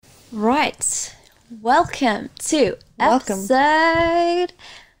Right. Welcome to Welcome. episode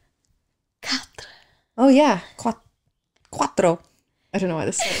 4. Oh yeah, cuatro. I don't know why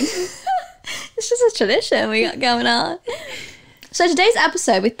this is. It's just a tradition we got going on. So today's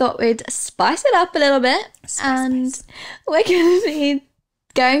episode, we thought we'd spice it up a little bit. Spice. We're going to be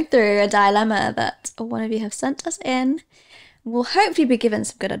going through a dilemma that one of you have sent us in. We'll hopefully be given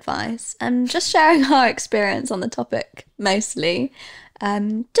some good advice and just sharing our experience on the topic mostly.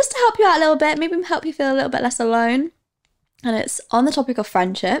 Just to help you out a little bit, maybe help you feel a little bit less alone. And it's on the topic of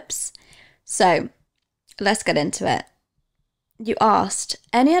friendships. So let's get into it. You asked,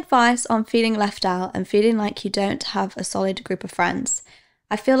 any advice on feeling left out and feeling like you don't have a solid group of friends?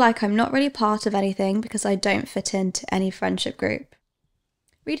 I feel like I'm not really part of anything because I don't fit into any friendship group.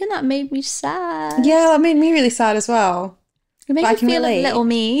 Reading that made me sad. Yeah, that made me really sad as well. It made But I me can feel relate. a little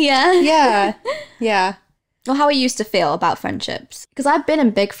me, yeah. Yeah, yeah. Or how I used to feel about friendships. Because I've been in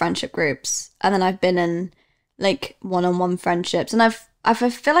big friendship groups and then I've been in like one-on-one friendships and I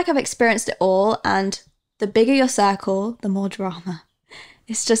feel like I've experienced it all, and the bigger your circle, the more drama.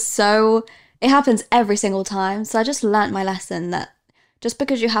 It's just so, it happens every single time. So I just learnt my lesson that just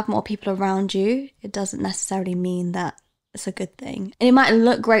because you have more people around you, it doesn't necessarily mean that it's a good thing. And it might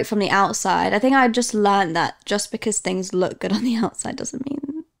look great from the outside. I think I just learned that just because things look good on the outside doesn't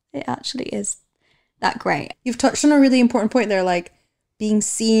mean it actually is that great. You've touched on a really important point there, like being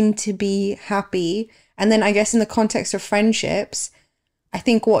seen to be happy. And then I guess in the context of friendships, I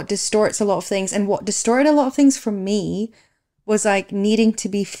think what distorts a lot of things, and what distorted a lot of things for me, was like needing to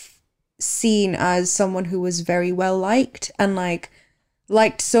be seen as someone who was very well liked, and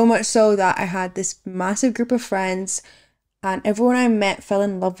liked so much so that I had this massive group of friends and everyone I met fell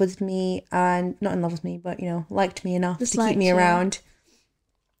in love with me, and not in love with me, but liked me enough Just to keep liked me you. around.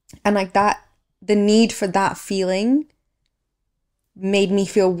 And like that, the need for that feeling made me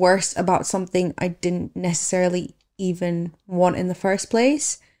feel worse about something I didn't necessarily even want in the first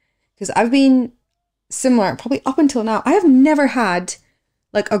place. Because I've been similar, probably up until now. I have never had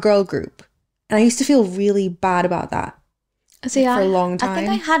like a girl group, and I used to feel really bad about that. See, for a long I think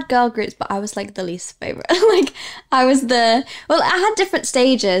I time. had girl groups, but I was like the least favorite. Like I had different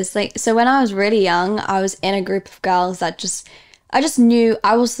stages. Like, so when I was really young, I was in a group of girls that I just knew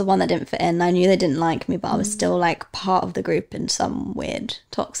I was the one that didn't fit in. I knew they didn't like me, but I was still like part of the group in some weird,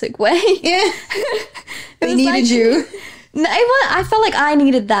 toxic way. Yeah. They was needed like- you. No, I felt like I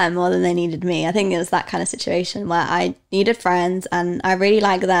needed them more than they needed me. I think it was that kind of situation where I needed friends and I really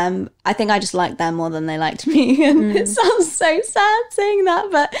liked them. I think I just liked them more than they liked me. And it sounds so sad saying that,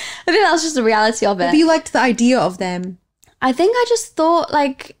 but I think that was just the reality of But it. you liked the idea of them. I think I just thought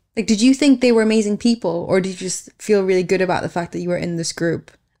like, Did you think they were amazing people, or did you just feel really good about the fact that you were in this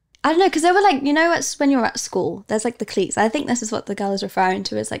group? I don't know, because they were like, it's when you're at school, there's like the cliques. I think this is what the girl is referring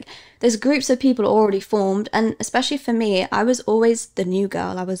to. It's like there's groups of people already formed. And especially for me, I was always the new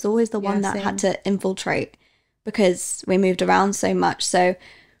girl. I was always the one that same. had to infiltrate because we moved around so much. So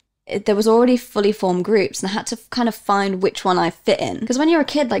there was already fully formed groups and I had to kind of find which one I fit in. Because when you're a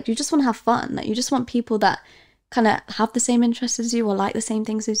kid, like you just want to have fun. Like you just want people that kind of have the same interests as you or like the same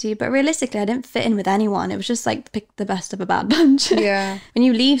things as you. But realistically, I didn't fit in with anyone. It was just like pick the best of a bad bunch. Yeah. When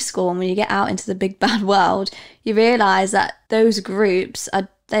you leave school and when you get out into the big bad world, you realise that those groups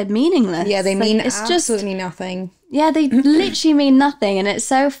they're meaningless. Yeah, they Like, mean it's absolutely nothing. Yeah, they literally mean nothing. And it's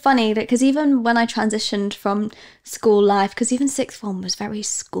so funny that because even when I transitioned from school life, because even sixth form was very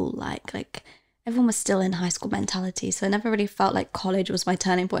school-like, like everyone was still in high school mentality. So I never really felt like college was my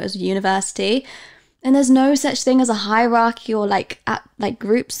turning point. It was university. And there's no such thing as a hierarchy or like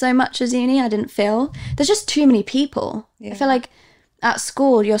groups so much as uni. I didn't feel there's just too many people. I feel like at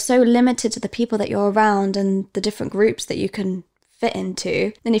school you're so limited to the people that you're around and the different groups that you can fit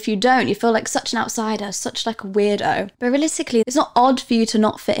into. And if you don't, you feel like such an outsider, such like a weirdo. But realistically, it's not odd for you to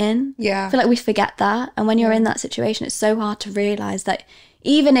not fit in. Yeah. I feel like we forget that. And when you're in that situation, it's so hard to realize that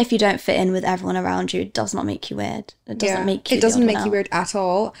even if you don't fit in with everyone around you, it does not make you weird. It doesn't make you It doesn't the make odd you one weird at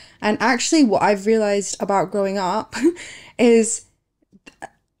all. And actually what I've realized about growing up is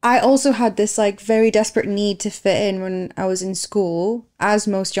I also had this like very desperate need to fit in when I was in school, as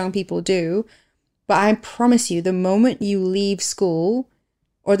most young people do. But I promise you, the moment you leave school,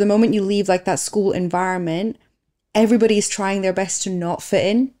 or the moment you leave like that school environment, everybody's trying their best to not fit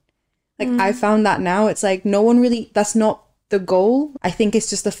in. Like I found that now, it's like no one really, that's not the goal. I think it's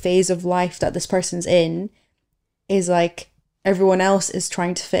just the phase of life that this person's in, is like everyone else is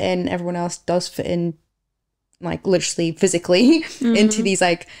trying to fit in, everyone else does fit in like literally physically into these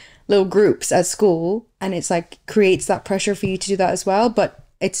like little groups at school, and it's like creates that pressure for you to do that as well. But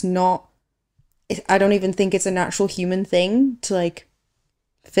it's not, I don't even think it's a natural human thing to like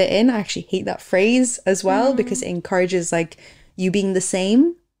fit in. I actually hate that phrase as well because it encourages like you being the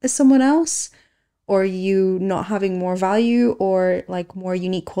same as someone else, or you not having more value or like more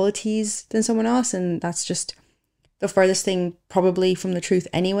unique qualities than someone else. And that's just the furthest thing probably from the truth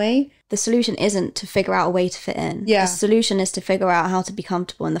anyway. The solution isn't to figure out a way to fit in. Yeah. The solution is to figure out how to be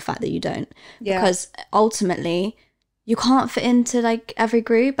comfortable in the fact that you don't. Yeah. Because ultimately, you can't fit into like every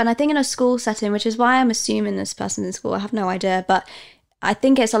group. And I think in a school setting, which is why I'm assuming this person's in school, I have no idea, but I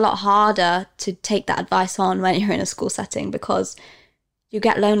think it's a lot harder to take that advice on when you're in a school setting because you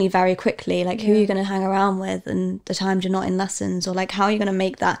get lonely very quickly. Like, who are you going to hang around with and the times you're not in lessons, or like how are you going to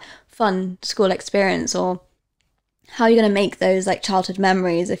make that fun school experience, or how are you going to make those like childhood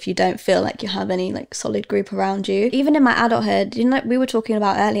memories if you don't feel like you have any like solid group around you? Even in my adulthood, you know, like we were talking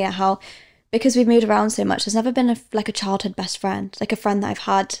about earlier, how because we've moved around so much, there's never been a childhood best friend, like a friend that I've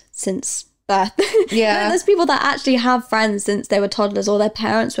had since birth. Yeah. There's people that actually have friends since they were toddlers, or their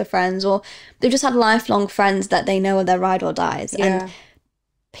parents were friends, or they've just had lifelong friends that they know are their ride or dies. Yeah. And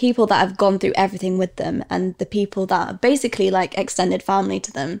people that have gone through everything with them, and the people that are basically like extended family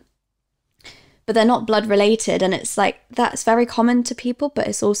to them, but they're not blood related. And it's like, that's very common to people, but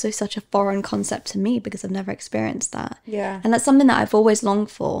it's also such a foreign concept to me because I've never experienced that. Yeah. And that's something that I've always longed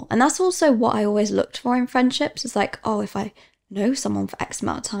for. And that's also what I always looked for in friendships. It's like, oh, if I know someone for X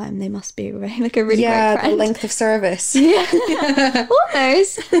amount of time, they must be like a really great friend. The length of service. Yeah.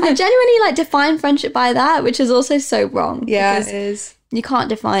 Almost. I genuinely like define friendship by that, which is also so wrong. Yeah, because it is. you can't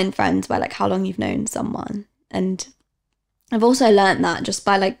define friends by like how long you've known someone. And I've also learned that just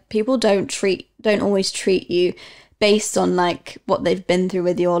by like, people don't always treat you based on like what they've been through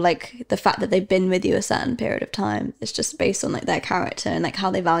with you, or like the fact that they've been with you a certain period of time. It's just based on like their character and like how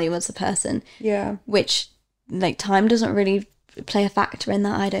they value as a person. Yeah. Which like time doesn't really play a factor in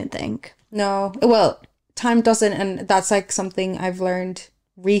that, I don't think. No. Well, time doesn't, and that's like something I've learned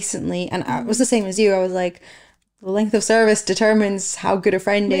recently. And I was the same as you. I was like, the length of service determines how good a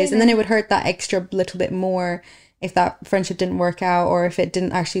friend is. And then it would hurt that extra little bit more if that friendship didn't work out, or if it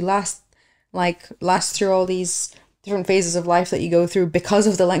didn't actually last through all these different phases of life that you go through because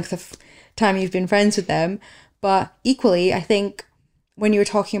of the length of time you've been friends with them. But equally, I think when you were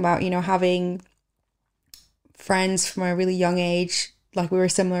talking about, you know, having friends from a really young age, like we were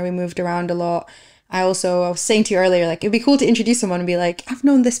similar, we moved around a lot. I was saying to you earlier, like, it'd be cool to introduce someone and be like, I've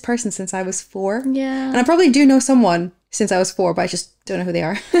known this person since I was 4. Yeah. And I probably do know someone since I was 4, but I just don't know who they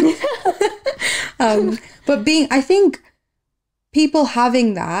are. But I think people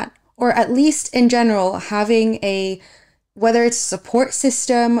having that, or at least in general, having whether it's a support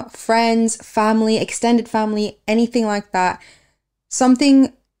system, friends, family, extended family, anything like that,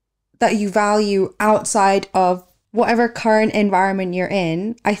 something that you value outside of whatever current environment you're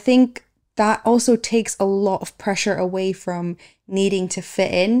in, I think that also takes a lot of pressure away from needing to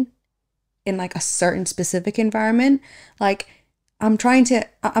fit in like a certain specific environment. Like, I'm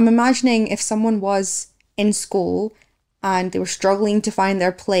imagining if someone was in school and they were struggling to find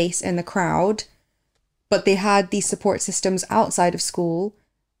their place in the crowd, but they had these support systems outside of school,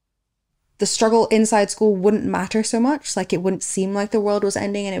 the struggle inside school wouldn't matter so much. Like, it wouldn't seem like the world was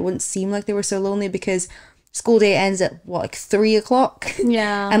ending, and it wouldn't seem like they were so lonely because school day ends at 3:00.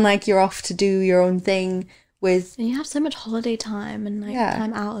 Yeah. And like, you're off to do your own thing with. And you have so much holiday time and like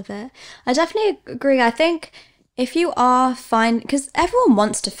time out of it. I definitely agree. I think if you are fine, because everyone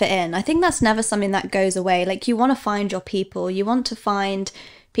wants to fit in. I think that's never something that goes away. Like, you want to find your people. You want to find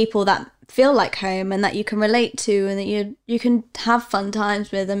people that feel like home and that you can relate to and that you can have fun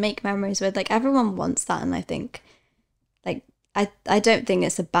times with and make memories with. Like, everyone wants that. And I think, like, I don't think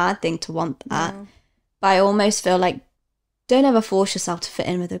it's a bad thing to want that. No. But I almost feel like, don't ever force yourself to fit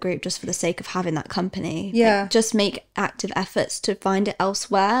in with a group just for the sake of having that company. Yeah. Like, just make active efforts to find it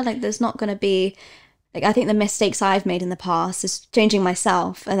elsewhere. Like, there's not going to be, like, I think the mistakes I've made in the past is changing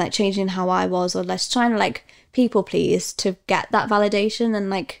myself and like changing how I was, or less trying to like people please to get that validation and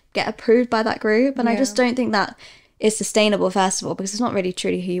like get approved by that group. And I just don't think that is sustainable, first of all, because it's not really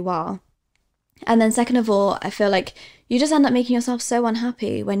truly who you are. And then second of all, I feel like you just end up making yourself so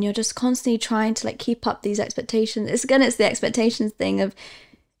unhappy when you're just constantly trying to like keep up these expectations. It's the expectations thing of,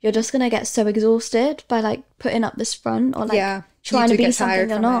 you're just going to get so exhausted by like putting up this front or like trying to be something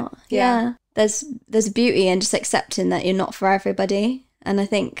you're not. Yeah. There's beauty in just accepting that you're not for everybody. And I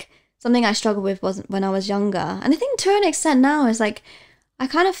think something I struggled with was when I was younger. And I think to an extent now is like, I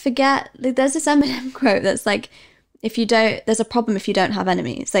kind of forget, like, there's this Eminem quote that's like, there's a problem if you don't have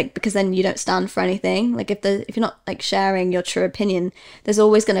enemies, like, because then you don't stand for anything. Like, if you're not like sharing your true opinion, there's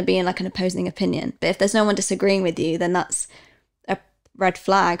always going to be like an opposing opinion. But if there's no one disagreeing with you, then that's a red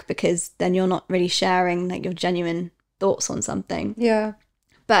flag, because then you're not really sharing like your genuine thoughts on something. Yeah.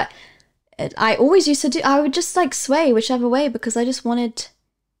 But I always used to do, I would just like sway whichever way because I just wanted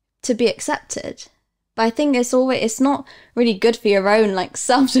to be accepted. But I think it's not really good for your own like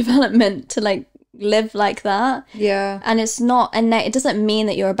self-development to like live like that. Yeah. And it's not, and it doesn't mean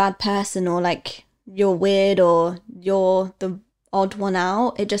that you're a bad person or like you're weird or you're the odd one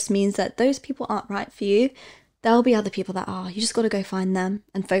out. It just means that those people aren't right for you. There'll be other people that are. You just got to go find them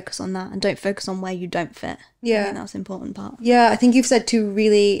and focus on that and don't focus on where you don't fit. Yeah. I think that's the important part. Yeah, I think you've said two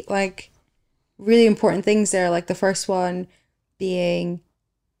really important things there. Like the first one being,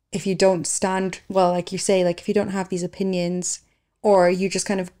 if you don't stand, well, like you say, like if you don't have these opinions or you just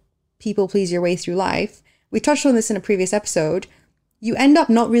kind of people please your way through life. We touched on this in a previous episode. You end up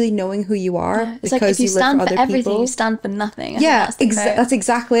not really knowing who you are It's because like if you stand for everything, people. You stand for nothing. Yeah, that's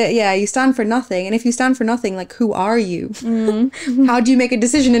exactly it. Yeah, you stand for nothing. And if you stand for nothing, like, who are you? Mm. How do you make a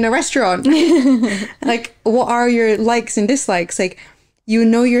decision in a restaurant? Like, what are your likes and dislikes? Like, you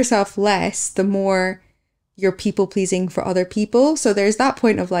know yourself less the more you're people pleasing for other people. So there's that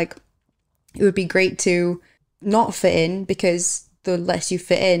point of like, it would be great to not fit in because the less you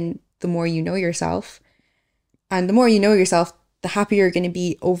fit in, the more you know yourself. And the more you know yourself, the happier you're going to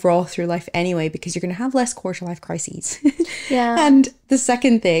be overall through life anyway, because you're going to have less quarter life crises. Yeah. And the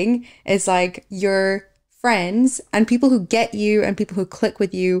second thing is like your friends and people who get you and people who click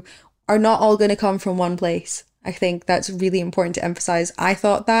with you are not all going to come from one place. I think that's really important to emphasize. I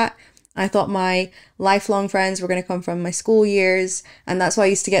thought my lifelong friends were going to come from my school years. And that's why I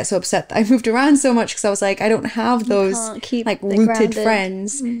used to get so upset that I moved around so much, because I was like, I don't have those like rooted grounded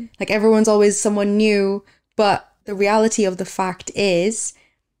friends. Like everyone's always someone new. But the reality of the fact is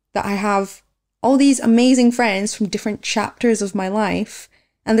that I have all these amazing friends from different chapters of my life.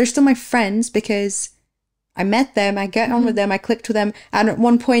 And they're still my friends because I met them, I get on with them, I clicked with them. And at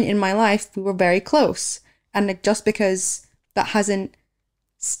one point in my life, we were very close. And like, just because that hasn't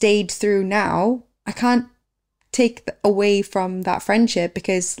stayed through now, I can't take away from that friendship,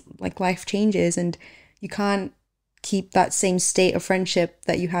 because like life changes and you can't keep that same state of friendship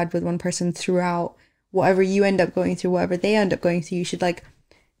that you had with one person throughout. Whatever you end up going through, whatever they end up going through, you should like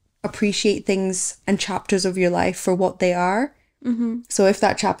appreciate things and chapters of your life for what they are. So if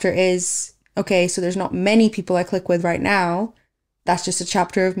that chapter is, okay, so there's not many people I click with right now, that's just a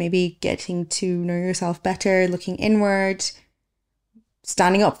chapter of maybe getting to know yourself better, looking inward,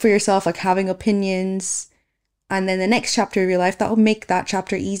 standing up for yourself, like having opinions. And then the next chapter of your life, that will make that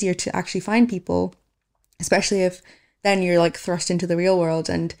chapter easier to actually find people, especially if then you're like thrust into the real world.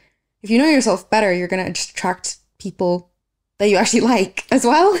 And if you know yourself better, you're going to just attract people that you actually like as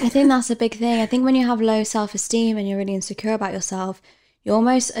well. I think that's a big thing. I think when you have low self-esteem and you're really insecure about yourself, you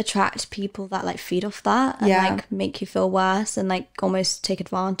almost attract people that like feed off that and like make you feel worse and like almost take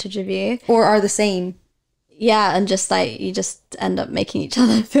advantage of you. Or are the same. Yeah, and just like you just end up making each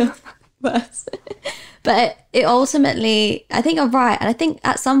other feel worse. But it ultimately, I think you're right. And I think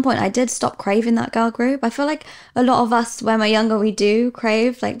at some point I did stop craving that girl group. I feel like a lot of us, when we're younger, we do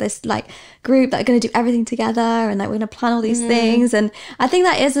crave like this like group that are going to do everything together and like we're going to plan all these things. And I think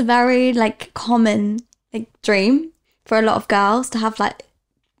that is a very like common like dream for a lot of girls to have like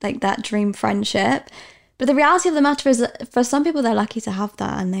that dream friendship. But the reality of the matter is that for some people, they're lucky to have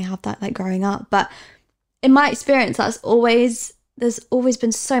that and they have that like growing up. But in my experience, there's always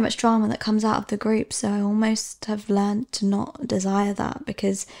been so much drama that comes out of the group. So I almost have learned to not desire that,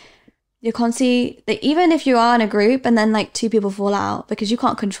 because you're constantly, even if you are in a group and then like two people fall out, because you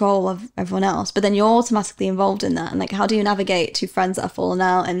can't control of everyone else, but then you're automatically involved in that. And like, how do you navigate two friends that are falling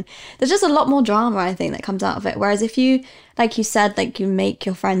out? And there's just a lot more drama, I think, that comes out of it. Whereas if you, like you said, like you make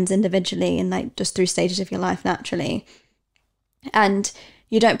your friends individually and like just through stages of your life naturally, and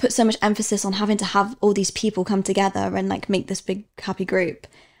you don't put so much emphasis on having to have all these people come together and like make this big happy group,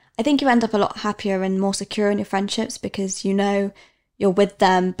 I think you end up a lot happier and more secure in your friendships, because you know you're with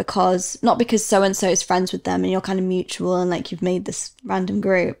them not because so-and-so is friends with them and you're kind of mutual and like you've made this random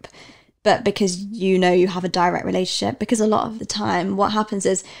group, but because you know you have a direct relationship. Because a lot of the time what happens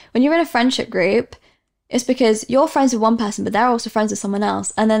is when you're in a friendship group, it's because you're friends with one person, but they're also friends with someone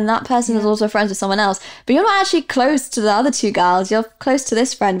else. And then that person is also friends with someone else. But you're not actually close to the other two girls. You're close to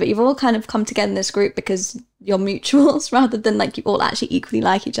this friend, but you've all kind of come together in this group because you're mutuals rather than like you all actually equally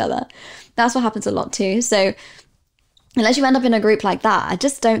like each other. That's what happens a lot too. So unless you end up in a group like that, I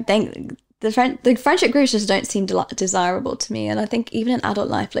just don't think the friendship groups just don't seem desirable to me. And I think even in adult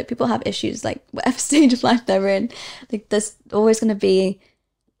life, like people have issues, like whatever stage of life they're in, like there's always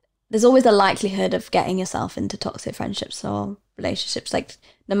the likelihood of getting yourself into toxic friendships or relationships, like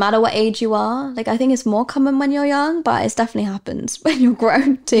no matter what age you are. Like I think it's more common when you're young, but it definitely happens when you're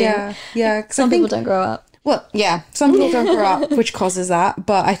grown too. Yeah. Some people don't grow up. Well, yeah, some people don't grow up, which causes that.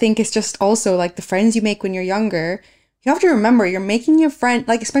 But I think it's just also like the friends you make when you're younger. You have to remember you're making your friend,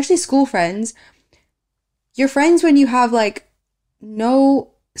 like especially school friends, your friends when you have like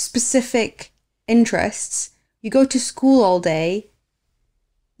no specific interests. You go to school all day,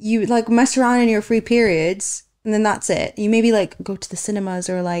 you like mess around in your free periods, and then that's it. You maybe like go to the cinemas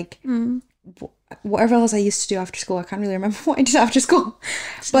or like whatever else I used to do after school. I can't really remember what I did after school.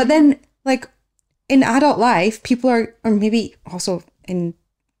 But then like in adult life, people are, or maybe also in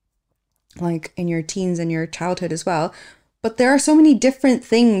like in your teens and your childhood as well. But there are so many different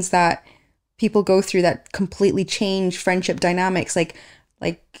things that people go through that completely change friendship dynamics, like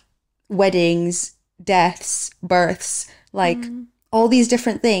weddings, deaths, births, like all these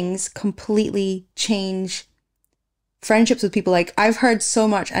different things completely change friendships with people. Like I've heard so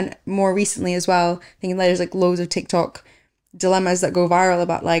much, and more recently as well, thinking that there's like loads of TikTok dilemmas that go viral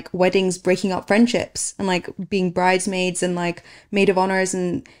about like weddings breaking up friendships and like being bridesmaids and like maid of honors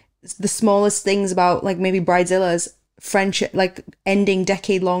and the smallest things about like maybe bridezillas friendship, like ending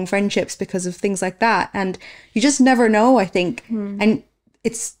decade-long friendships because of things like that. And you just never know, I think. And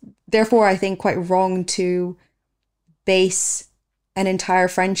it's therefore I think quite wrong to base an entire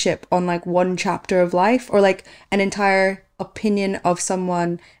friendship on like one chapter of life, or like an entire opinion of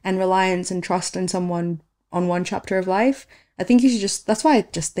someone and reliance and trust in someone on one chapter of life. I think you should just, that's why I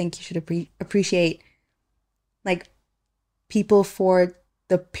just think you should appreciate like people for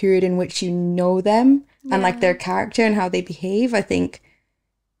the period in which you know them and like their character and how they behave. I think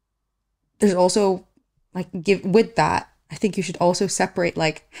there's also like with that, I think you should also separate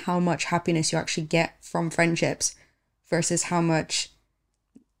like how much happiness you actually get from friendships versus how much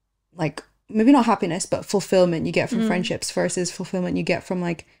like maybe not happiness but fulfillment you get from friendships versus fulfillment you get from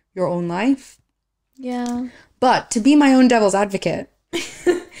like your own life. Yeah. But to be my own devil's advocate,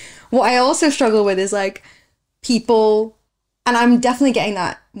 what I also struggle with is like people, and I'm definitely getting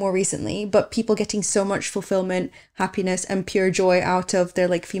that more recently, but people getting so much fulfillment, happiness, and pure joy out of their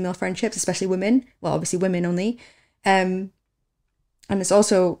like female friendships, especially women. Well, obviously women only. And this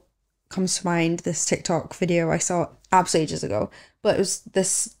also comes to mind this TikTok video I saw absolutely ages ago, but it was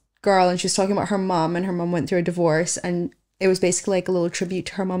this girl and she was talking about her mum, and her mum went through a divorce, and it was basically like a little tribute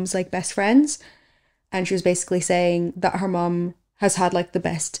to her mum's like best friends. And she was basically saying that her mum has had like the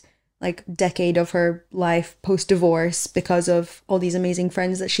best like decade of her life post-divorce because of all these amazing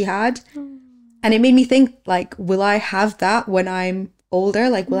friends that she had. And it made me think like, will I have that when I'm older?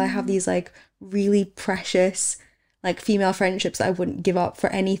 Like, will I have these like really precious like female friendships that I wouldn't give up for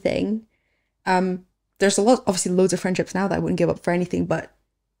anything? There's a lot, obviously loads of friendships now that I wouldn't give up for anything, but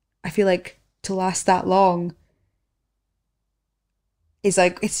I feel like to last that long is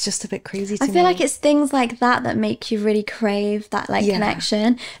like, it's just a bit crazy to me. I feel like it's things like that that make you really crave that like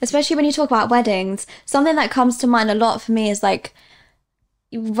connection, especially when you talk about weddings. Something that comes to mind a lot for me is like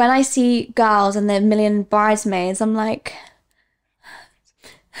when I see girls and their million bridesmaids, I'm like,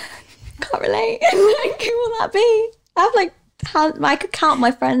 can't relate. Like, who will that be? I have like, I could count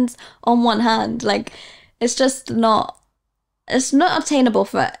my friends on one hand. Like, it's just not, it's not attainable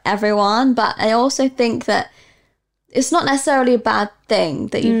for everyone. But I also think that it's not necessarily a bad thing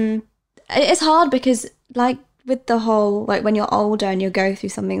that you, it's hard because like with the whole, like when you're older and you go through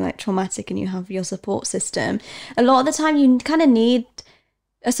something like traumatic and you have your support system, a lot of the time you kind of need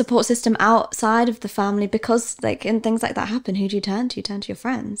a support system outside of the family, because like in things like that happen, who do you turn to? You turn to your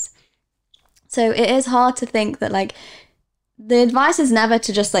friends. So it is hard to think that like the advice is never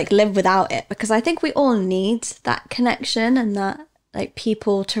to just like live without it, because I think we all need that connection and that like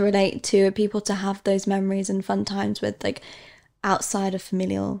people to relate to, people to have those memories and fun times with, like outside of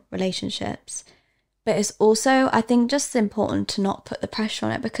familial relationships. But it's also, I think, just important to not put the pressure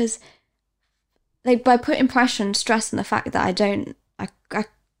on it, because like by putting pressure and stress on the fact that I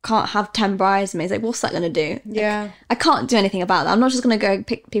can't have 10 bridesmaids, like what's that going to do? Yeah. Like, I can't do anything about that. I'm not just going to go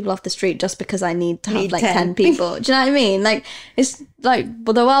pick people off the street just because I need to have like 10 people. Do you know what I mean? Like, it's like,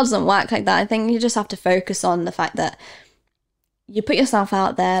 well, the world doesn't work like that. I think you just have to focus on the fact that you put yourself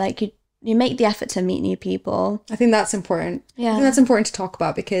out there, like you make the effort to meet new people. I think that's important. Yeah. I think that's important to talk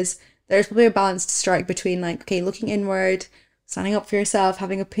about, because there's probably a balance to strike between like, okay, looking inward, standing up for yourself,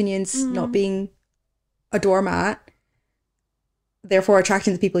 having opinions, not being a doormat, therefore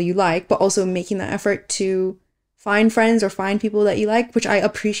attracting the people you like, but also making that effort to find friends or find people that you like, which I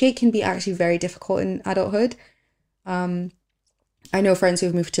appreciate can be actually very difficult in adulthood. I know friends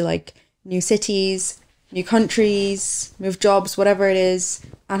who've moved to like new cities, new countries, moved jobs, whatever it is,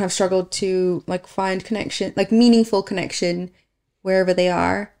 and have struggled to like find connection, like meaningful connection wherever they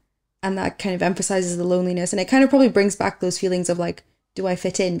are. And that kind of emphasizes the loneliness. And it kind of probably brings back those feelings of like do I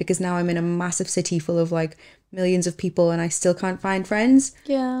fit in? Because now I'm in a massive city full of like millions of people and I still can't find friends.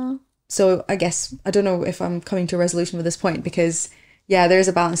 Yeah. So I guess, I don't know if I'm coming to a resolution with this point, because yeah, there's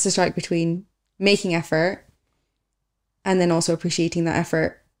a balance to strike between making effort and then also appreciating that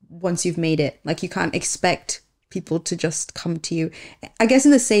effort once you've made it. Like, you can't expect people to just come to you. I guess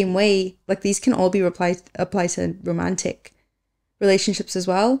in the same way, like, these can all be applied to romantic relationships as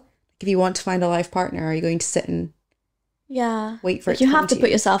well. If you want to find a life partner, are you going to sit and wait for it to you come have to to put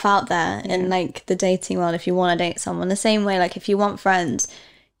you? yourself out there in like the dating world if you want to date someone. The same way, like, if you want friends,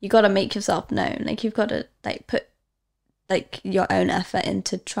 you got to make yourself known. Like, you've got to like put like your own effort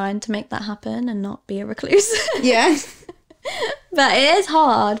into trying to make that happen and not be a recluse. Yeah. But it is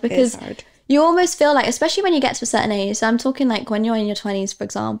hard because It's hard. you almost feel like, especially when you get to a certain age, so I'm talking like when you're in your 20s, for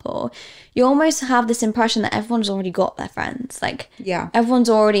example, you almost have this impression that everyone's already got their friends. Like, Yeah. everyone's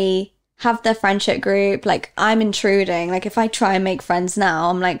already have their friendship group. Like, I'm intruding. Like, if I try and make friends now,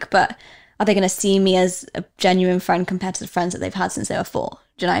 I'm like, but are they going to see me as a genuine friend compared to the friends that they've had since they were 4?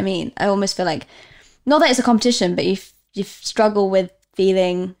 Do you know what I mean? I almost feel like, not that it's a competition, but you struggle with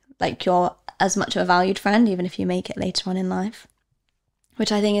feeling like you're as much of a valued friend, even if you make it later on in life,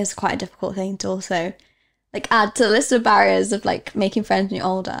 which I think is quite a difficult thing to also like add to the list of barriers of like making friends when you're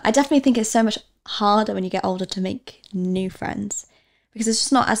older. I definitely think it's so much harder when you get older to make new friends because there's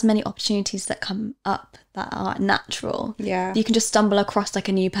just not as many opportunities that come up that are natural. Yeah. You can just stumble across like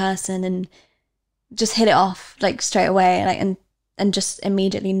a new person and just hit it off like straight away, like and just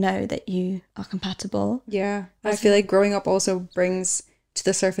immediately know that you are compatible. Yeah. I feel like growing up also brings to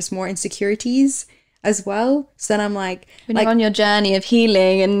the surface more insecurities as well. So then I'm like, When you're on your journey of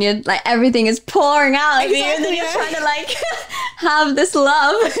healing and you're like everything is pouring out of you and then Exactly, you're yeah. trying to like have this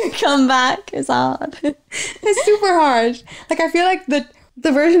love come back. It's hard. it's super hard. Like, I feel like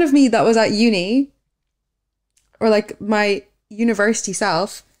the version of me that was at uni or like my university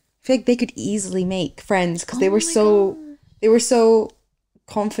self, I feel like they could easily make friends because they were so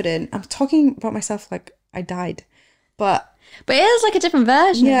confident. I'm talking about myself like I died, but But it is like a different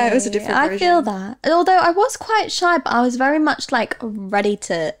version. Yeah, of it was a me. different I feel version. that. Although I was quite shy, but I was very much like ready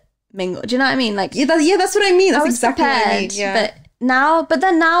to mingle. Do you know what I mean? Like, yeah, that's what I mean. That's I was exactly prepared. what I mean. Yeah. But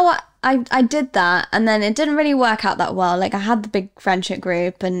then now I did that and then it didn't really work out that well. Like, I had the big friendship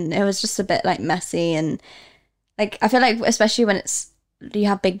group and it was just a bit like messy and like I feel like especially when you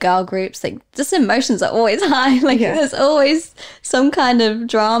have big girl groups, like just emotions are always high. Like Yeah. there's always some kind of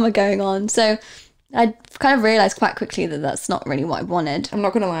drama going on. So I kind of realized quite quickly that that's not really what I wanted. I'm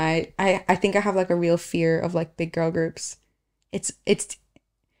not gonna lie. I think I have like a real fear of like big girl groups. It's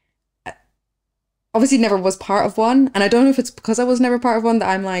obviously never was part of one, and I don't know if it's because I was never part of one that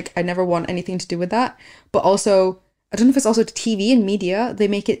I'm like I never want anything to do with that. But also I don't know if it's also TV and media, they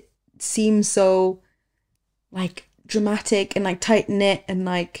make it seem so like dramatic and like tight knit and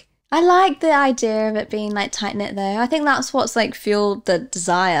like I like the idea of it being like tight knit though. I think that's what's like fueled the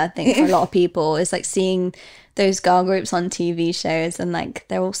desire, I think, for a lot of people is like seeing those girl groups on TV shows and like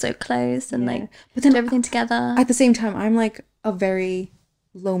they're all so close and like But then do everything together. at the same time, I'm like a very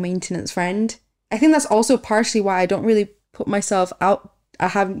low maintenance friend. I think that's also partially why I don't really put myself out. I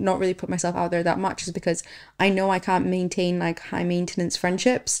have not really put myself out there that much, is because I know I can't maintain like high maintenance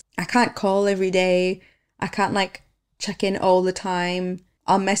friendships. I can't call every day. I can't like check in all the time.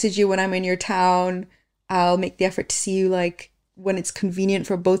 I'll message you when I'm in your town. I'll make the effort to see you like when it's convenient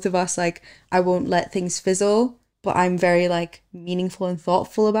for both of us. Like, I won't let things fizzle, but I'm very like meaningful and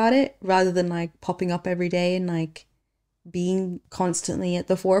thoughtful about it rather than like popping up every day and like being constantly at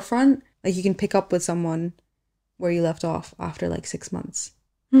the forefront. Like, you can pick up with someone where you left off after like 6 months,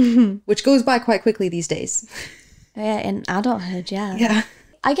 which goes by quite quickly these days. Yeah, in adulthood, yeah. Yeah.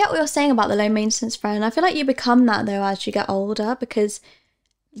 I get what you're saying about the low maintenance friend. I feel like you become that though as you get older because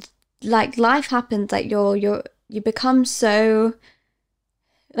like life happens, like you become so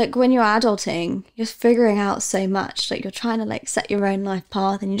like when you're adulting, you're figuring out so much, like you're trying to like set your own life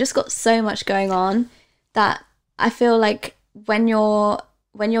path and you just got so much going on that I feel like when you're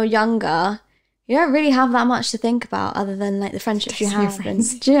younger, you don't really have that much to think about other than like the friendships you Just your have. And,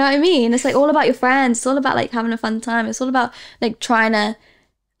 friends. do you know what I mean? It's like all about your friends. It's all about like having a fun time. It's all about like trying to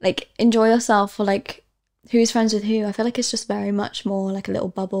like enjoy yourself or like who's friends with who. I feel like it's just very much more like a little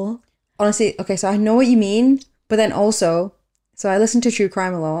bubble. Honestly, okay, so I know what you mean, but then also, so I listen to true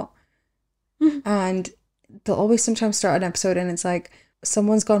crime a lot, and they'll always sometimes start an episode and it's like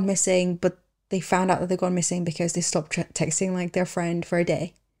someone's gone missing, but they found out that they've gone missing because they stopped texting like their friend for a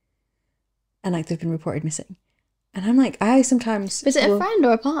day, and like they've been reported missing. And I'm like, I sometimes Is it a will- friend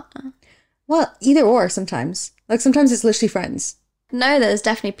or a partner? Well, either or sometimes. Like, sometimes it's literally friends. No, there's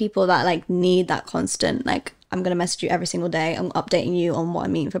definitely people that like need that constant like I'm going to message you every single day. I'm updating you on what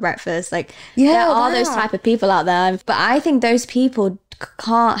I'm eating for breakfast. Like, Yeah, there are those that. type of people out there. But I think those people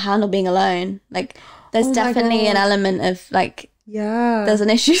can't handle being alone. Like, there's Oh my definitely an God. element of, like, Yeah. there's an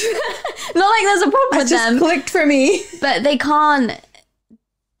issue. Not like there's a problem It with just them, clicked for me. but they can't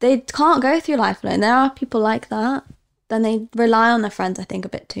go through life alone. There are people like that. Then they rely on their friends, I think, a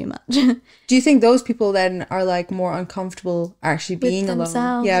bit too much. Do you think those people then are like more uncomfortable actually being alone?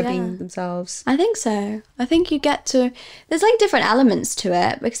 themselves, Yeah, yeah. being themselves. I think so. I think you get to, there's like different elements to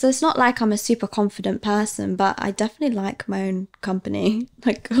it, because it's not like I'm a super confident person, but I definitely like my own company,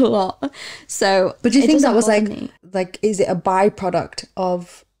 like, a lot. So, But do you it think that doesn't was bother like me. like is it a byproduct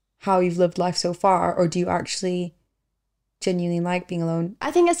of how you've lived life so far, or do you actually genuinely like being alone? I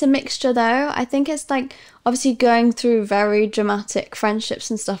think it's a mixture though. I think it's like obviously going through very dramatic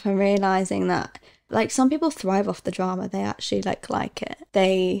friendships and stuff and realizing that like some people thrive off the drama. They actually like it.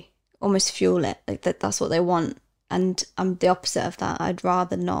 They almost fuel it. Like that's what they want. And I'm the opposite of that. I'd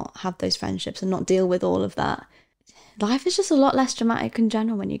rather not have those friendships and not deal with all of that. Life is just a lot less dramatic in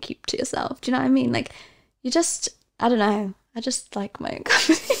general when you keep to yourself. Do you know what I mean? Like you just, I don't know. I just like my own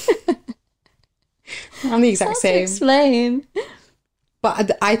company. I'm the exact Hard to same. explain.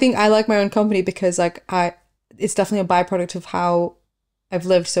 But I think I like my own company because like it's definitely a byproduct of how I've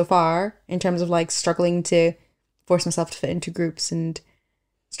lived so far in terms of like struggling to force myself to fit into groups and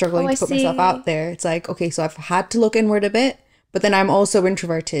struggling Oh, to put I myself see. out there. It's like, okay, so I've had to look inward a bit, but then I'm also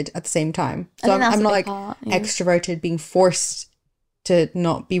introverted at the same time. I So think that's I'm a not big like part, yeah. extroverted being forced to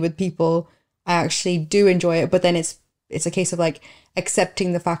not be with people. I actually do enjoy it, but then it's a case of like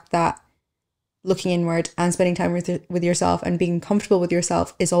accepting the fact that looking inward and spending time with yourself and being comfortable with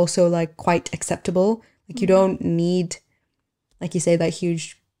yourself is also like quite acceptable. Like you don't need, like you say, that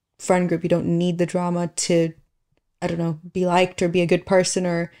huge friend group. You don't need the drama to, I don't know, be liked or be a good person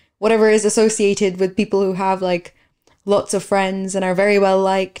or whatever is associated with people who have like lots of friends and are very well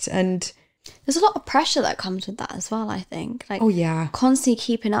liked. And There's a lot of pressure that comes with that as well, I think. Like oh yeah, constantly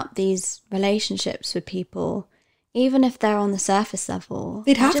keeping up these relationships with people, even if they're on the surface level.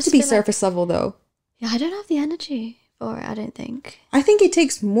 they'd I have just to be feel like- surface level though. yeah, I don't have the energy for it, I don't think. I think it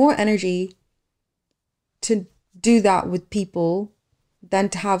takes more energy to do that with people than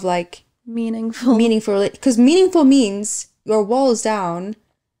to have like Meaningful. meaningful, because meaningful means your walls down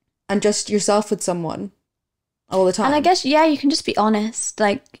and just yourself with someone all the time. And I guess, yeah, you can just be honest.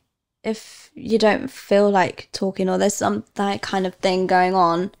 Like, if you don't feel like talking or there's some that kind of thing going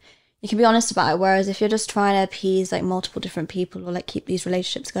on, you can be honest about it. Whereas if you're just trying to appease like multiple different people or like keep these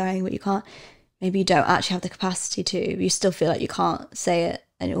relationships going, but you can't, maybe you don't actually have the capacity to, you still feel like you can't say it,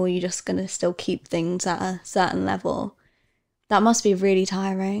 and or you're just going to still keep things at a certain level. That must be really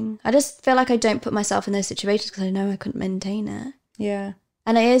tiring. I just feel like I don't put myself in those situations because I know I couldn't maintain it. yeah.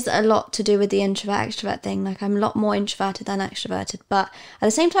 And it is a lot to do with the introvert-extrovert thing. Like, I'm a lot more introverted than extroverted. But at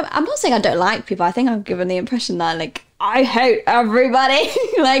the same time, I'm not saying I don't like people. I think I've given the impression that, like, I hate everybody.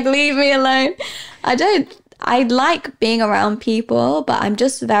 Like, leave me alone. I like being around people, but I'm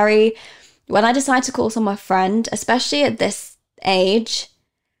just very... When I decide to call someone a friend, especially at this age,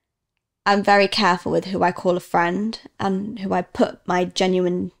 I'm very careful with who I call a friend and who I put my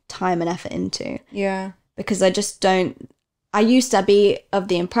genuine time and effort into. Yeah. Because I just don't... I used to be of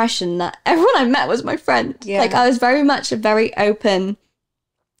the impression that everyone I met was my friend. Yeah. Like, I was very much a very open...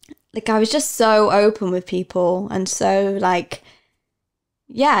 Like, I was just so open with people. And so, like...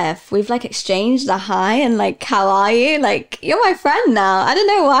 Yeah, if we've, like, exchanged a hi and, like, how are you? Like, you're my friend now. I don't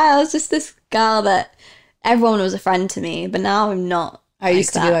know why. I was just this girl that everyone was a friend to me. But now I'm not. I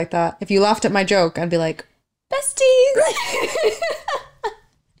used to be like that. If you laughed at my joke, I'd be like, besties.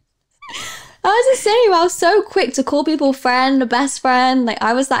 I was the same. I was so quick to call people friend, best friend. Like,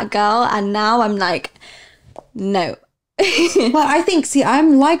 I was that girl, and now I'm like, no. well, I think, see,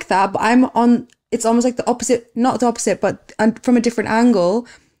 I'm like that, but I'm on, it's almost like the opposite, not the opposite, but from a different angle,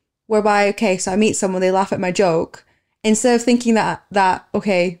 whereby, okay, so I meet someone, they laugh at my joke. Instead of thinking that,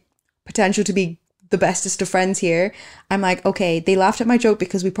 okay, potential to be the bestest of friends here, I'm like, okay, they laughed at my joke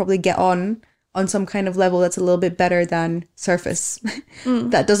because we probably get on some kind of level that's a little bit better than surface.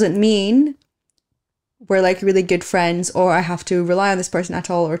 That doesn't mean we're like really good friends, or I have to rely on this person at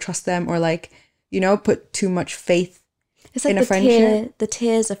all, or trust them, or like, you know, put too much faith It's like in a friendship. the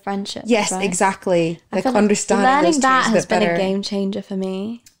tiers of friendship. Yes, right? exactly. I Like feel understanding learning those that tiers has a bit been better. a game changer for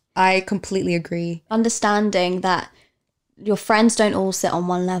me. I completely agree. Understanding that your friends don't all sit on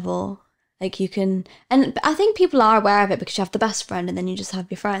one level. Like, you can, and I think people are aware of it because you have the best friend and then you just have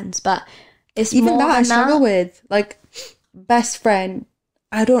your friends. But it's Even more that I than struggle that. with. Like, best friend,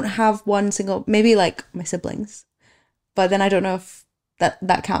 I don't have one single, maybe like my siblings, but then I don't know if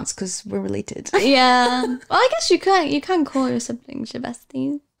that counts because we're related. Yeah. Well, I guess you can call your siblings your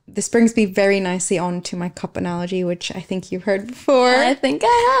besties. This brings me very nicely on to my cup analogy, which I think you've heard before. I think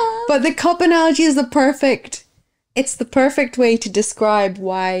I have. But the cup analogy is the perfect way to describe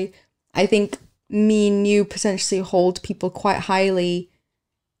why I think me and you potentially hold people quite highly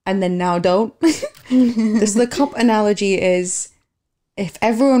and then now don't. The cup analogy is, if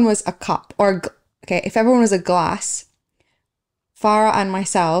everyone was a cup, if everyone was a glass, Farah and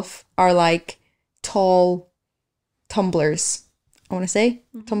myself are like tall tumblers. I want to say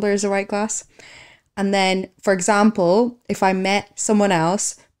tumbler is the right glass. And then, for example, if I met someone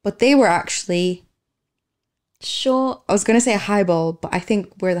else, but they were actually short. I was going to say a highball, but I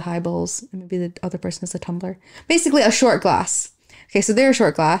think we're the highballs. And maybe the other person is the tumbler. Basically, a short glass. Okay, so they're a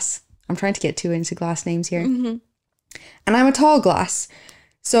short glass. I'm trying to get too into glass names here. Mm-hmm. And I'm a tall glass.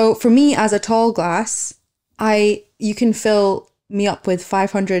 So for me, as a tall glass, you can fill me up with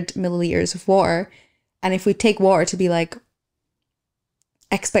 500 milliliters of water. And if we take water to be like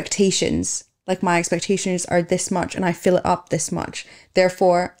expectations, like my expectations are this much and I fill it up this much.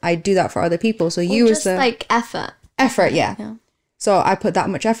 Therefore, I do that for other people. So you just as like effort. Effort, yeah. So I put that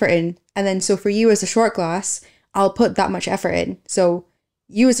much effort in. And then so for you as a short glass, I'll put that much effort in. So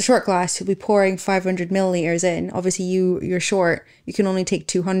you as a short glass, you'll be pouring 500 milliliters in. Obviously you're short. You can only take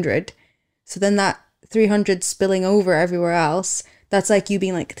 200. So then that 300 spilling over everywhere else, that's like you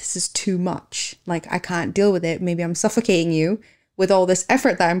being like, this is too much. Like I can't deal with it. Maybe I'm suffocating you with all this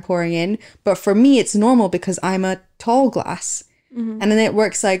effort that I'm pouring in. But for me, it's normal because I'm a tall glass. Mm-hmm. And then it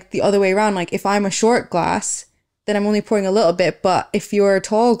works like the other way around. Like if I'm a short glass, then I'm only pouring a little bit. But if you're a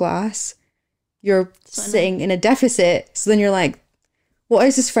tall glass, you're sitting in a deficit. So then you're like, what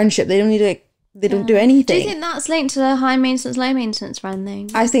is this friendship? They don't need to, they don't do anything. Do you think that's linked to the high maintenance, low maintenance friend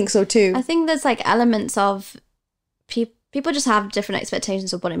thing? I think so too. I think there's like elements of people just have different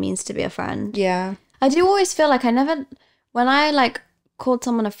expectations of what it means to be a friend. Yeah. I do always feel like when I like called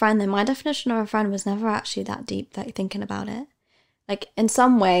someone a friend, then my definition of a friend was never actually that deep, like thinking about it. Like in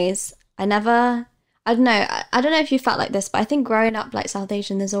some ways, I don't know if you felt like this, but I think growing up like South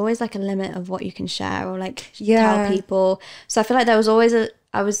Asian, there's always like a limit of what you can share or like tell people. So I feel like there was always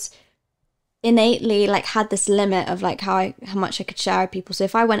I was innately like had this limit of like how much I could share with people. So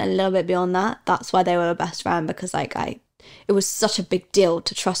if I went a little bit beyond that, that's why they were a best friend, because like it was such a big deal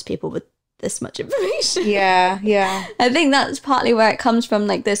to trust people with this much information. Yeah. I think that's partly where it comes from,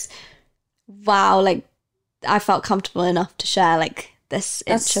 like this, wow, like I felt comfortable enough to share like this.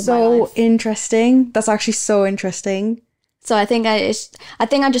 That's so interesting. That's actually so interesting. So I think I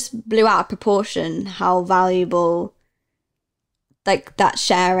just blew out of proportion how valuable like that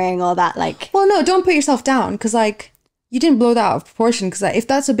sharing or that like. Well, no, don't put yourself down, because like you didn't blow that out of proportion, because like, if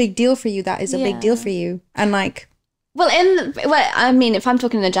that's a big deal for you, that is a big deal for you. And like, well, I mean, if I'm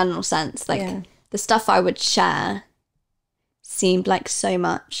talking in a general sense, like the stuff I would share seemed like so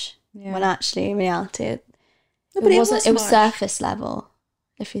much when actually in reality it wasn't. It was surface level.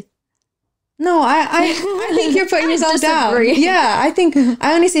 If you. No, I think you're putting yourself down. Yeah,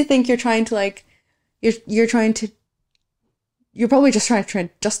 I honestly think you're trying to like, you're probably just trying to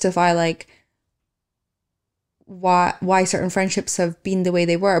justify like why certain friendships have been the way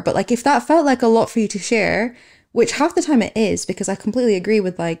they were. But like, if that felt like a lot for you to share, which half the time it is, because I completely agree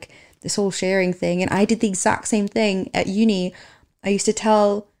with like this whole sharing thing. And I did the exact same thing at uni. I used to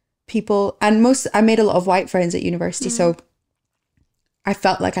tell people, and I made a lot of white friends at university. So I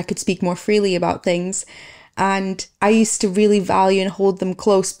felt like I could speak more freely about things. And I used to really value and hold them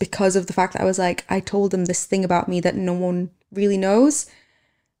close because of the fact that I was like, I told them this thing about me that no one really knows.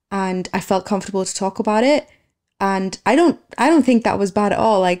 And I felt comfortable to talk about it. And I don't think that was bad at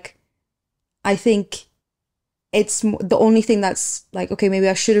all. Like, I think it's the only thing that's like, okay, maybe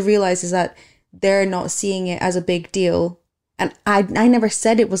I should have realized is that they're not seeing it as a big deal. And I never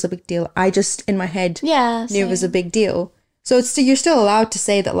said it was a big deal. I just, in my head, knew it was a big deal. So you're still allowed to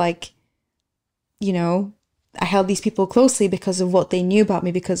say that, like, you know, I held these people closely because of what they knew about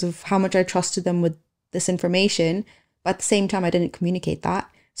me, because of how much I trusted them with this information. But at the same time, I didn't communicate that.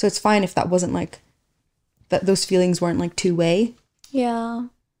 So it's fine if that wasn't like, that those feelings weren't like two-way. Yeah.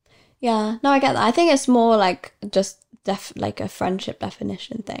 Yeah. No, I get that. I think it's more like just like a friendship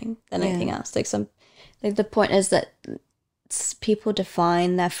definition thing than anything else. Like the point is that people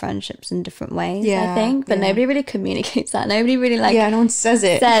define their friendships in different ways, I think, but nobody really communicates that. Nobody really like no one says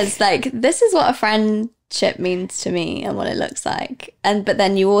like, this is what a friendship means to me and what it looks like, but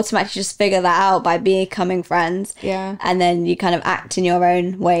then you automatically just figure that out by becoming friends, and then you kind of act in your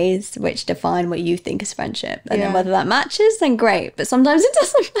own ways which define what you think is friendship, and then whether that matches, then great, but sometimes it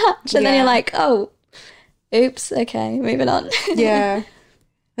doesn't match, and then you're like, oh, Oops. Okay, moving on. Yeah.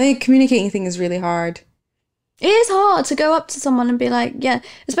 I think communicating thing is really hard. It is hard to go up to someone and be like, yeah,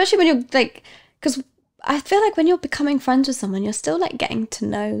 especially when you're like, because I feel like when you're becoming friends with someone, you're still like getting to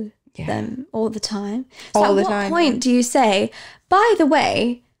know them all the time. So All the at what time, point do you say, by the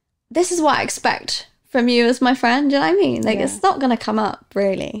way, this is what I expect from you as my friend? Do you know what I mean? Like, it's not going to come up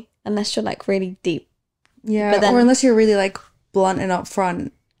really unless you're like really deep. Yeah, But then- or unless you're really like blunt and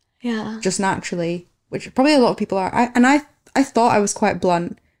upfront, Yeah. just naturally, which probably a lot of people are. I thought I was quite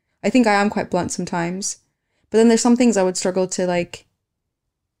blunt. I think I am quite blunt sometimes. But then there's some things I would struggle to like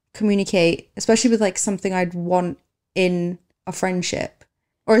communicate, especially with like something I'd want in a friendship.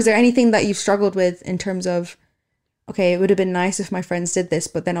 Or is there anything that you've struggled with in terms of, okay, it would have been nice if my friends did this,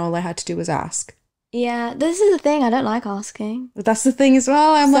 but then all I had to do was ask? Yeah, this is the thing. I don't like asking. But that's the thing as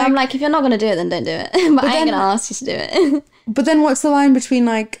well. I'm like, if you're not going to do it, then don't do it. But I ain't going to ask you to do it. But then what's the line between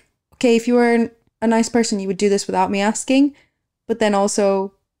like, okay, if you were a nice person, you would do this without me asking, but then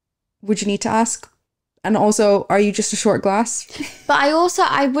also, would you need to ask? And also, are you just a short glass? But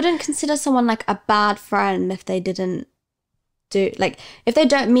I wouldn't consider someone like a bad friend if they didn't do, like, if they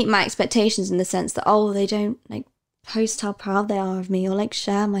don't meet my expectations in the sense that, oh, they don't like post how proud they are of me or like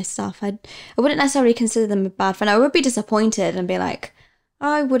share my stuff. I wouldn't necessarily consider them a bad friend. I would be disappointed and be like,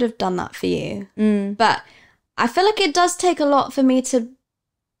 oh, I would have done that for you. But I feel like it does take a lot for me to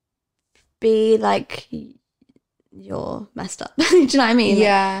be like, you're messed up. Do you know what I mean?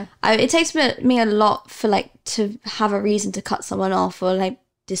 Yeah. It takes me a lot for like to have a reason to cut someone off or like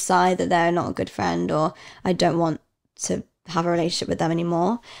decide that they're not a good friend or I don't want to have a relationship with them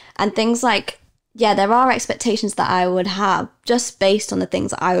anymore. And things like, yeah, there are expectations that I would have just based on the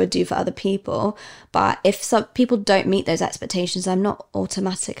things that I would do for other people. But if some people don't meet those expectations, I'm not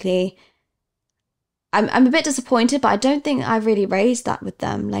automatically... I'm a bit disappointed, but I don't think I really raised that with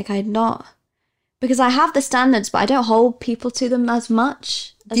them. Like, I'm not... Because I have the standards, but I don't hold people to them as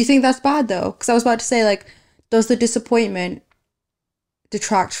much. Do you think that's bad, though? Because I was about to say, like, does the disappointment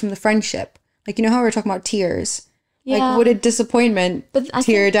detract from the friendship? Like, you know how we were talking about tears? Yeah. Like, would a disappointment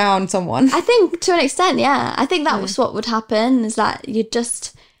tear down someone? I think to an extent, yeah. I think that was what would happen, is that you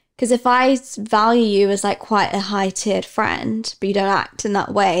just... Because if I value you as like quite a high-tiered friend, but you don't act in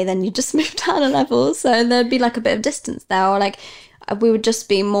that way, then you just move down a level. So there'd be like a bit of distance there, or like we would just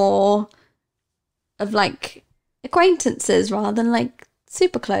be more of like acquaintances rather than like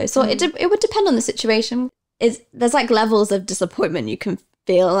super close. Or it would depend on the situation. There's like levels of disappointment you can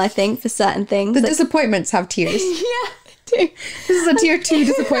feel, I think, for certain things. The disappointments have tears. Yeah, they do. This is a tier 2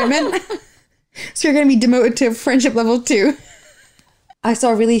 disappointment. So you're going to be demoted to friendship level 2. I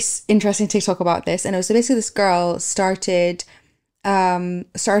saw a really interesting TikTok about this, and it was basically this girl started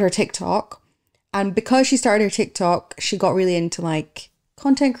her TikTok, and because she started her TikTok, she got really into like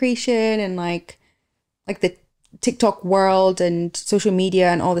content creation and like the TikTok world and social media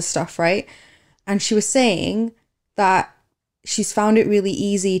and all this stuff, right? And she was saying that she's found it really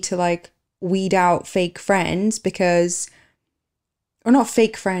easy to like weed out fake friends or not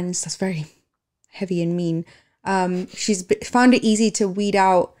fake friends, that's very heavy and mean. She's found it easy to weed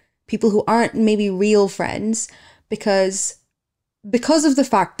out people who aren't maybe real friends because of the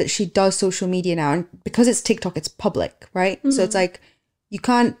fact that she does social media now, and because it's TikTok, it's public, right? Mm-hmm. So it's like you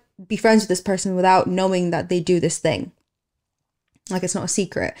can't be friends with this person without knowing that they do this thing. Like, it's not a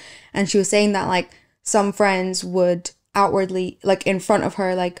secret. And she was saying that like some friends would outwardly, like in front of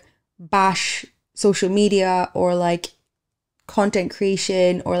her, like bash social media or like content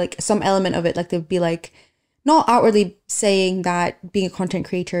creation or like some element of it. Like they'd be like, not outwardly saying that being a content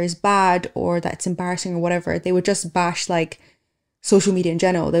creator is bad or that it's embarrassing or whatever. They would just bash like social media in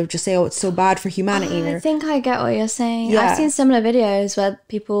general. They would just say, oh, it's so bad for humanity. I think I get what you're saying. Yeah. I've seen similar videos where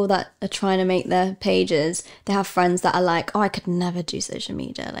people that are trying to make their pages, they have friends that are like, oh, I could never do social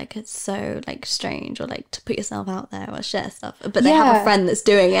media. Like, it's so like strange, or like to put yourself out there or share stuff. But they have a friend that's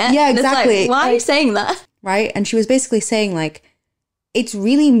doing it. Yeah, and exactly. It's like, why are you saying that? Right? And she was basically saying like, it's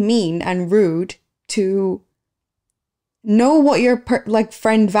really mean and rude to know what your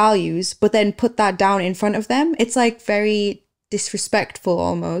friend values, but then put that down in front of them. It's like very disrespectful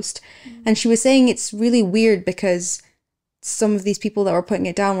almost. And she was saying it's really weird because some of these people that were putting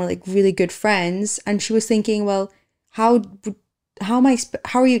it down were like really good friends, and she was thinking, well, how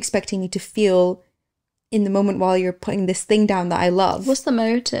are you expecting me to feel in the moment while you're putting this thing down that I love? What's the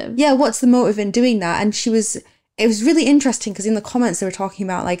motive? Yeah, what's the motive in doing that? And it was really interesting because in the comments they were talking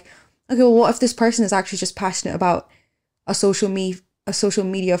about like, okay, well, what if this person is actually just passionate about a social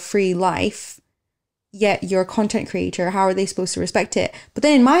media free life, yet you're a content creator? How are they supposed to respect it? But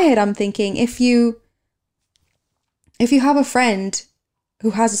then in my head, I'm thinking, if you have a friend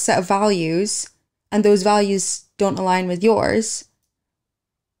who has a set of values and those values don't align with yours,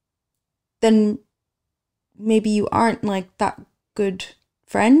 then maybe you aren't like that good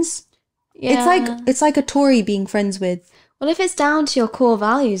friends. Yeah. It's like a Tory being friends with. Well, if it's down to your core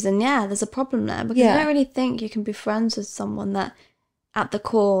values, then yeah, there's a problem there, because Yeah. I don't really think you can be friends with someone that, at the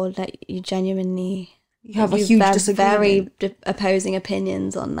core, that you genuinely You have a huge disagreement. very opposing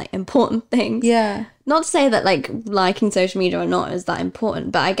opinions on like important things. Yeah. Not to say that like liking social media or not is that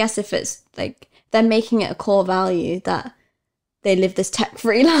important, but I guess if it's like they're making it a core value that they live this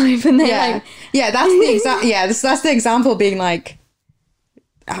tech-free life, and they like, that's the example being like,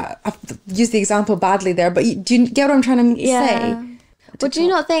 I've used the example badly there, but do you get what I'm trying to say? But do you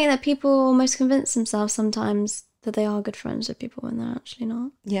not think that people almost convince themselves sometimes that they are good friends with people when they're actually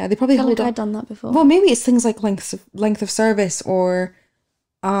not? Yeah, they probably I feel hold like on. I've done that before. Well, maybe it's things like length of service, or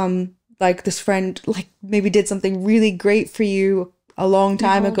like this friend like maybe did something really great for you a long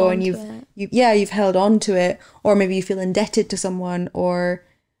time ago, and you've held on to it, or maybe you feel indebted to someone, or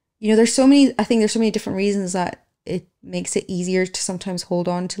there's so many different reasons that it makes it easier to sometimes hold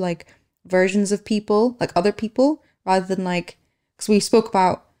on to like versions of people, like other people, rather than like, because we spoke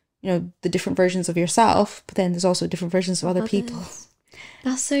about the different versions of yourself, but then there's also different versions of other people.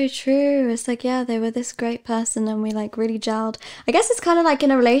 That's so true. It's like, yeah, they were this great person and we like really gelled. I guess it's kind of like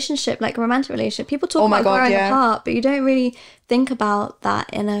in a relationship, like a romantic relationship. People talk about growing apart, but you don't really think about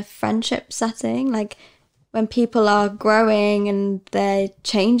that in a friendship setting. Like when people are growing and they're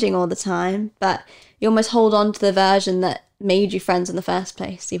changing all the time, but you almost hold on to the version that made you friends in the first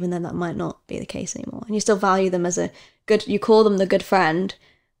place, even though that might not be the case anymore. And you still value them as you call them the good friend.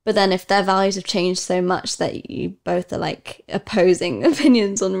 But then if their values have changed so much that you both are like opposing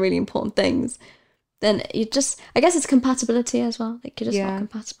opinions on really important things, then I guess it's compatibility as well. Like you're just not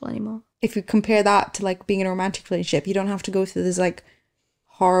compatible anymore. If you compare that to like being in a romantic relationship, you don't have to go through this like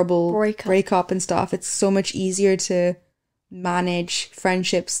horrible breakup and stuff. It's so much easier to manage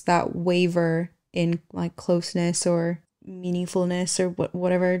friendships that waver in like closeness or meaningfulness or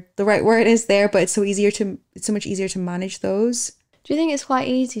whatever the right word is there, but it's so much easier to manage those. Do you think it's quite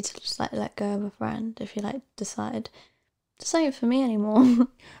easy to just like let go of a friend if you like decide this ain't for me anymore?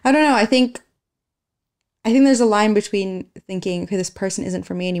 I don't know. I think there's a line between thinking, okay, this person isn't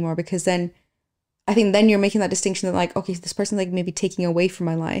for me anymore, because then I think then you're making that distinction that like, okay, this person like maybe taking away from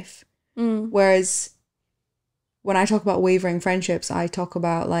my life. Whereas when I talk about wavering friendships, I talk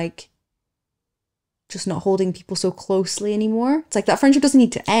about like just not holding people so closely anymore. It's like that friendship doesn't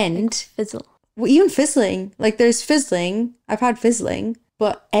need to end. Like fizzle. Well, even fizzling, like there's fizzling. I've had fizzling,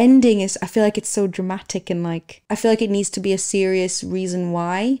 but ending is, I feel like it's so dramatic, and like I feel like it needs to be a serious reason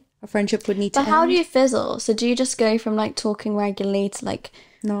why a friendship would need to end. But how do you fizzle? So do you just go from like talking regularly to like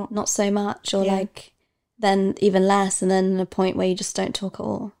not so much, or like then even less, and then a point where you just don't talk at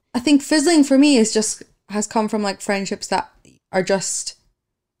all? I think fizzling for me has come from like friendships that are just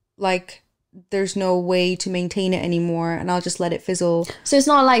like, there's no way to maintain it anymore, and I'll just let it fizzle. So it's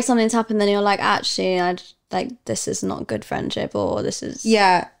not like something's happened then you're like, actually this is not good friendship, or this is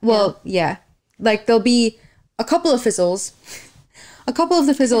like there'll be a couple of fizzles. A couple of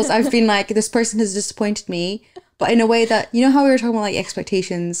the fizzles I've been like, this person has disappointed me, but in a way that, how we were talking about like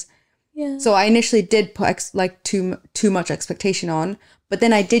expectations. So I initially did put too much expectation on, but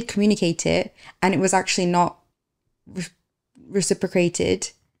then I did communicate it, and it was actually not reciprocated.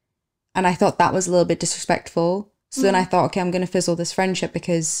 And I thought that was a little bit disrespectful. So then I thought, okay, I'm going to fizzle this friendship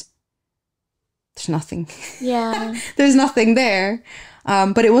because there's nothing. Yeah. There's nothing there.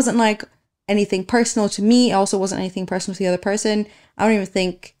 But it wasn't like anything personal to me. It also wasn't anything personal to the other person. I don't even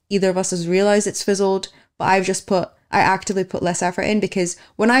think either of us has realized it's fizzled, but I actively put less effort in, because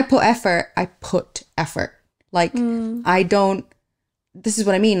when I put effort, I put effort. Like this is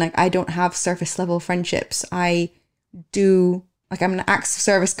what I mean. Like I don't have surface level friendships. I do. Like I'm an acts of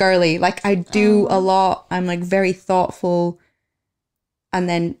service girly. Like I do a lot. I'm like very thoughtful. And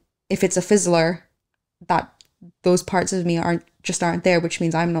then if it's a fizzler, those parts of me aren't there, which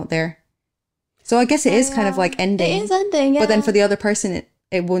means I'm not there. So I guess it is kind of like ending. It is ending, yeah. But then for the other person,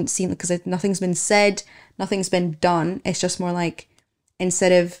 it won't seem, because nothing's been said, nothing's been done. It's just more like,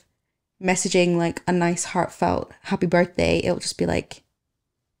 instead of messaging like a nice heartfelt happy birthday, it'll just be like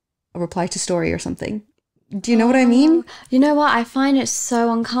a reply to story or something. Do you know what I mean? You know what? I find it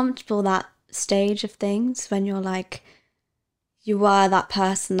so uncomfortable, that stage of things, when you're like, you are that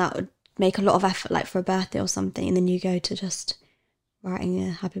person that would make a lot of effort, like for a birthday or something, and then you go to just writing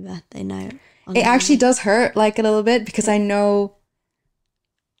a happy birthday note. It actually does hurt like a little bit, because I know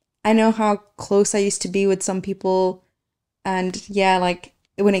how close I used to be with some people, and like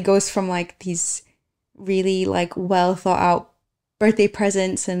when it goes from like these really like well thought out birthday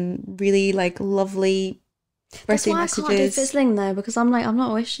presents and really like lovely That's birthday why I can't do messages. fizzling though, because I'm like, I'm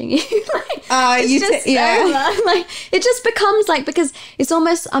not wishing you. Like, You it's just yeah. over. Like, it just becomes like, because it's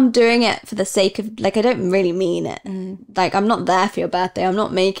almost, I'm doing it for the sake of, like, I don't really mean it. Like, I'm not there for your birthday. I'm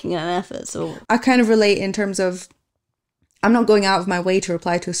not making an effort. So I kind of relate in terms of I'm not going out of my way to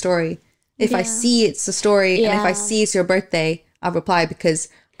reply to a story. If I Yeah. see it's a story and if I Yeah. see it's your birthday, I'll reply because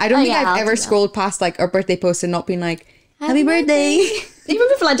I don't think yeah, I'll I've ever do that. scrolled past like a birthday post and not been like, happy birthday. Even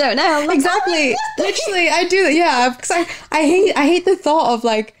people I don't know. I'm like, Exactly. Literally, I do that. Yeah, because I hate the thought of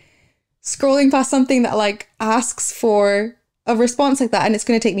like scrolling past something that like asks for a response like that, and it's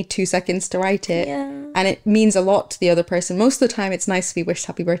going to take me 2 seconds to write it, Yeah. and it means a lot to the other person. Most of the time, it's nice to be wished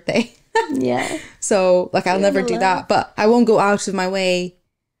happy birthday. Yeah. So like I'll never do that, but I won't go out of my way,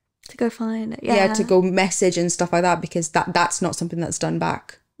 To go find it. yeah, to go message and stuff like that because that's not something that's done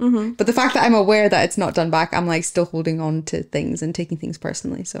back. Mm-hmm. But the fact that I'm aware that it's not done back, I'm like still holding on to things and taking things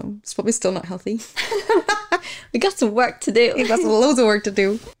personally. So it's probably still not healthy. We got some work to do. We've got loads of work to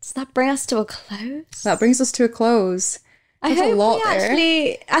do. Does that bring us to a close? That brings us to a close. I There's a hope lot we there.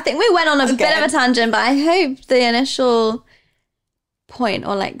 actually, I think we went on a bit of a tangent, but I hope the initial point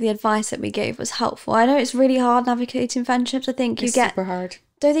or like the advice that we gave was helpful. I know it's really hard navigating friendships. I think It's don't super hard.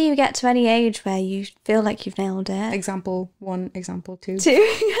 think you get to any age where you feel like you've nailed it. Example 1, example 2.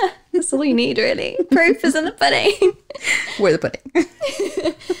 Yeah, that's all you need really. Proof is in the pudding. We're the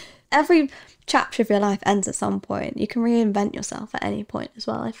pudding. Every chapter of your life ends at some point. You can reinvent yourself at any point as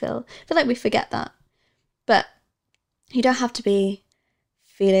well. I feel like we forget that. But you don't have to be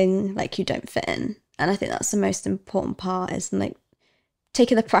feeling like you don't fit in. And I think that's the most important part, is like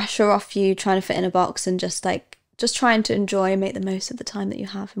taking the pressure off you trying to fit in a box and just trying to enjoy and make the most of the time that you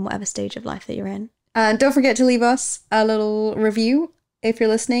have in whatever stage of life that you're in. And don't forget to leave us a little review if you're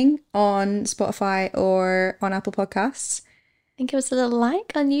listening on Spotify or on Apple Podcasts. And give us a little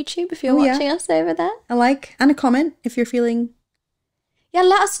like on YouTube if you're Oh, yeah. watching us over there. A like and a comment if you're feeling... Yeah,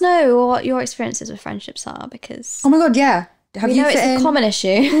 let us know what your experiences with friendships are, because Oh my god, yeah. Have we you know it's fit a in? common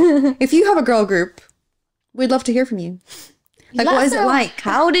issue. If you have a girl group, we'd love to hear from you. Like, Let what us is it know. like?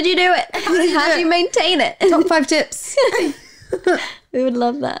 How did you do it? How do you maintain it? Top 5 tips. We would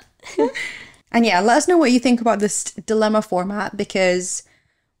love that. And yeah, let us know what you think about this dilemma format, because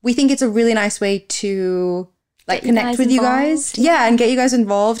we think it's a really nice way to like Get you connect guys with you guys. involved. Yeah, and get you guys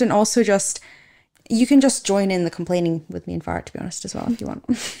involved, and also just you can just join in the complaining with me and Farah, to be honest, as well, if you want.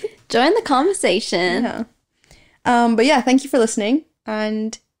 Join the conversation. Yeah. But yeah, thank you for listening,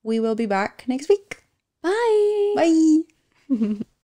 and we will be back next week. Bye. Bye.